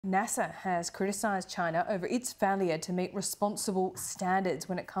NASA has criticised China over its failure to meet responsible standards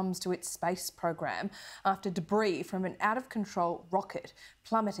when it comes to its space program after debris from an out-of-control rocket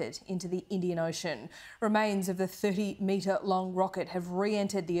plummeted into the Indian Ocean. Remains of the 30-metre-long rocket have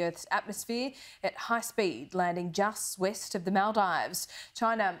re-entered the Earth's atmosphere at high speed, landing just west of the Maldives.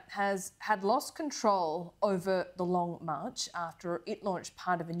 China has had lost control over the Long March after it launched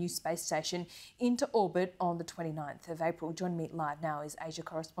part of a new space station into orbit on the 29th of April. Joining me live now is Asia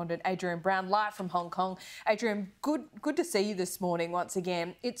correspondent Adrian Brown, live from Hong Kong. Adrian, good to see you this morning once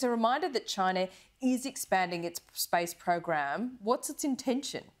again. It's a reminder that China is expanding its space program. What's its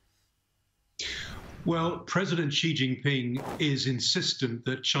intention? Well, President Xi Jinping is insistent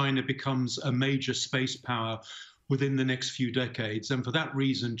that China becomes a major space power within the next few decades. And for that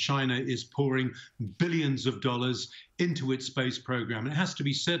reason, China is pouring billions of dollars into its space program. And it has to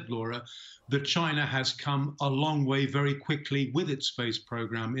be said, Laura, that China has come a long way very quickly with its space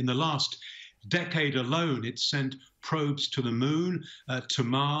program. In the last decade alone, it sent probes to the moon, to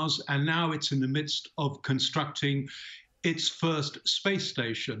Mars, and now it's in the midst of constructing its first space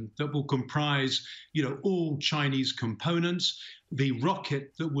station that will comprise, all Chinese components. The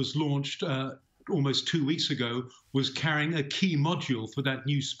rocket that was launched almost 2 weeks ago was carrying a key module for that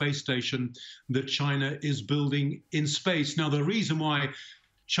new space station that China is building in space. Now, the reason why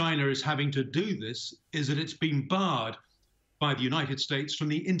China is having to do this is that it's been barred by the United States from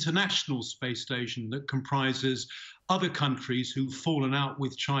the International Space Station that comprises other countries who've fallen out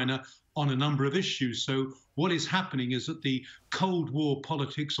with China on a number of issues. So what is happening is that the Cold War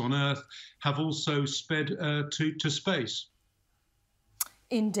politics on Earth have also sped to space.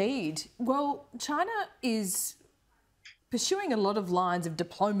 Indeed. Well, China is pursuing a lot of lines of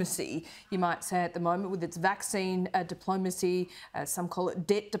diplomacy, you might say, at the moment, with its vaccine diplomacy, some call it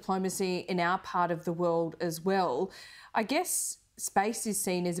debt diplomacy in our part of the world as well. I guess space is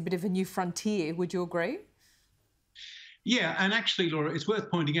seen as a bit of a new frontier. Would you agree? Yeah, and actually, Laura, it's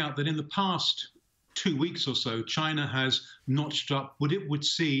worth pointing out that in the past 2 weeks or so, China has notched up what it would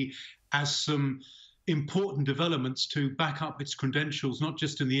see as some important developments to back up its credentials, not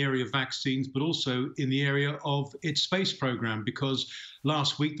just in the area of vaccines, but also in the area of its space program, because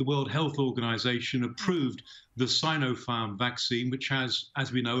last week the World Health Organization approved the Sinopharm vaccine, which has,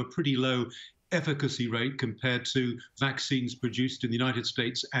 as we know, a pretty low efficacy rate compared to vaccines produced in the United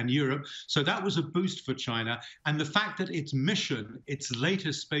States and Europe. So that was a boost for China. And the fact that its mission, its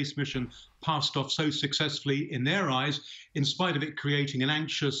latest space mission, passed off so successfully in their eyes, in spite of it creating an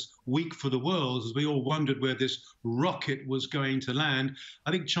anxious week for the world, as we all wondered where this rocket was going to land,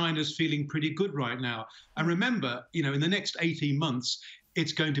 I think China's feeling pretty good right now. And remember, in the next 18 months,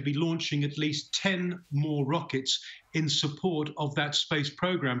 it's going to be launching at least 10 more rockets in support of that space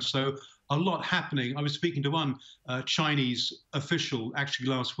program. So a lot happening. I was speaking to one Chinese official actually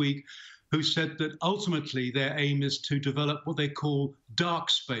last week who said that ultimately their aim is to develop what they call dark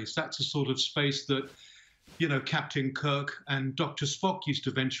space. That's a sort of space that, Captain Kirk and Dr. Spock used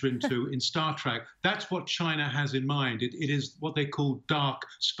to venture into in Star Trek. That's what China has in mind. It is what they call dark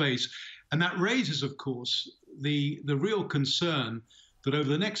space. And that raises, of course, the real concern that over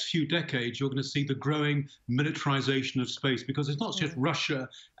the next few decades, you're going to see the growing militarization of space, because it's not just Russia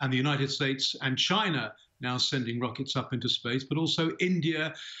and the United States and China now sending rockets up into space, but also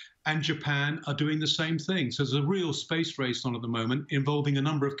India and Japan are doing the same thing. So there's a real space race on at the moment involving a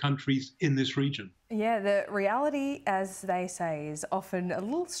number of countries in this region. Yeah, the reality, as they say, is often a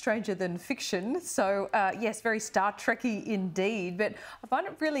little stranger than fiction. So, yes, very Star Trek-y indeed. But I find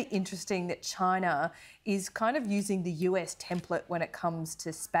it really interesting that China is kind of using the US template when it comes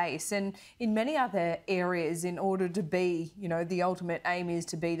to space. And in many other areas, in order to be, the ultimate aim is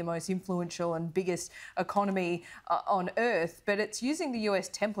to be the most influential and biggest economy on Earth. But it's using the US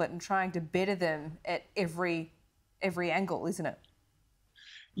template and trying to better them at every angle, isn't it?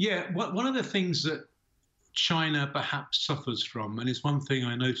 Yeah, one of the things that China perhaps suffers from, and it's one thing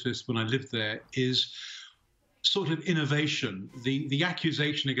I noticed when I lived there, is sort of innovation. The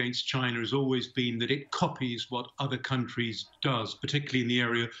accusation against China has always been that it copies what other countries does, particularly in the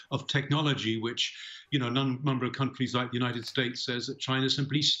area of technology, which, a number of countries like the United States says that China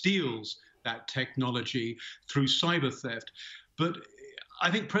simply steals that technology through cyber theft. But I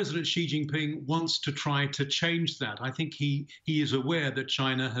think President Xi Jinping wants to try to change that. I think he is aware that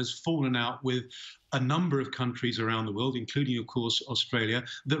China has fallen out with a number of countries around the world, including, of course, Australia.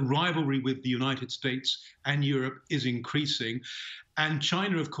 That rivalry with the United States and Europe is increasing. And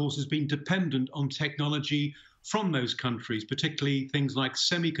China, of course, has been dependent on technology from those countries, particularly things like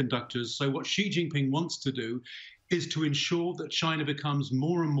semiconductors. So what Xi Jinping wants to do is to ensure that China becomes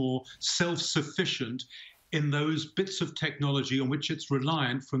more and more self-sufficient in those bits of technology on which it's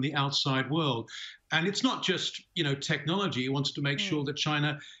reliant from the outside world. And it's not just, technology. It wants to make sure that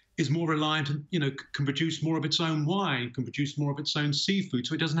China is more reliant and, can produce more of its own wine, can produce more of its own seafood,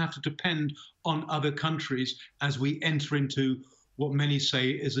 so it doesn't have to depend on other countries as we enter into what many say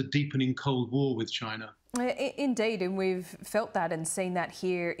is a deepening Cold War with China. Indeed, and we've felt that and seen that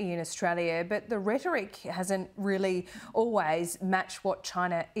here in Australia, but the rhetoric hasn't really always matched what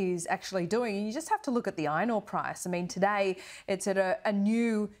China is actually doing. And you just have to look at the iron ore price. I mean, today it's at a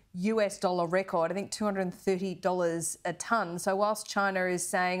new US dollar record, I think $230 a tonne. So whilst China is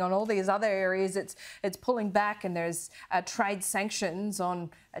saying on all these other areas it's pulling back and there's trade sanctions on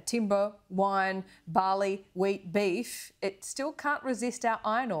timber, wine, barley, wheat, beef, it still can't resist our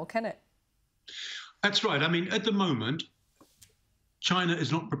iron ore, can it? That's right. I mean, at the moment, China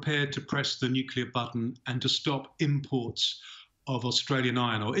is not prepared to press the nuclear button and to stop imports of Australian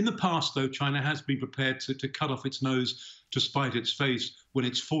iron ore. In the past, though, China has been prepared to cut off its nose to spite its face when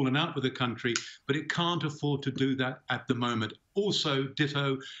it's fallen out with a country, but it can't afford to do that at the moment. Also,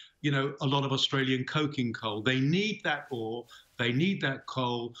 ditto, a lot of Australian coking coal. They need that ore, they need that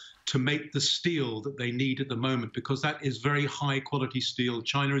coal to make the steel that they need at the moment, because that is very high quality steel.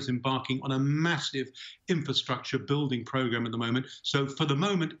 China is embarking on a massive infrastructure building program at the moment. So for the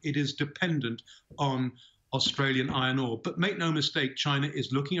moment, it is dependent on Australian iron ore. But make no mistake, China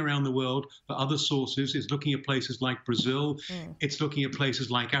is looking around the world for other sources, is looking at places like Brazil, it's looking at places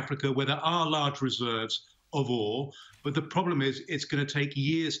like Africa where there are large reserves of ore, but the problem is it's going to take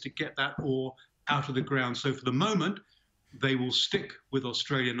years to get that ore out of the ground. So for the moment, they will stick with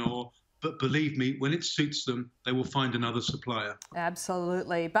Australian ore, but believe me, when it suits them, they will find another supplier.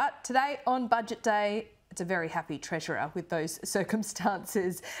 Absolutely. But today on Budget Day, it's a very happy treasurer with those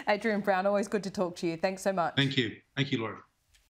circumstances. Adrian Brown, always good to talk to you. Thanks so much. Thank you. Thank you, Laura.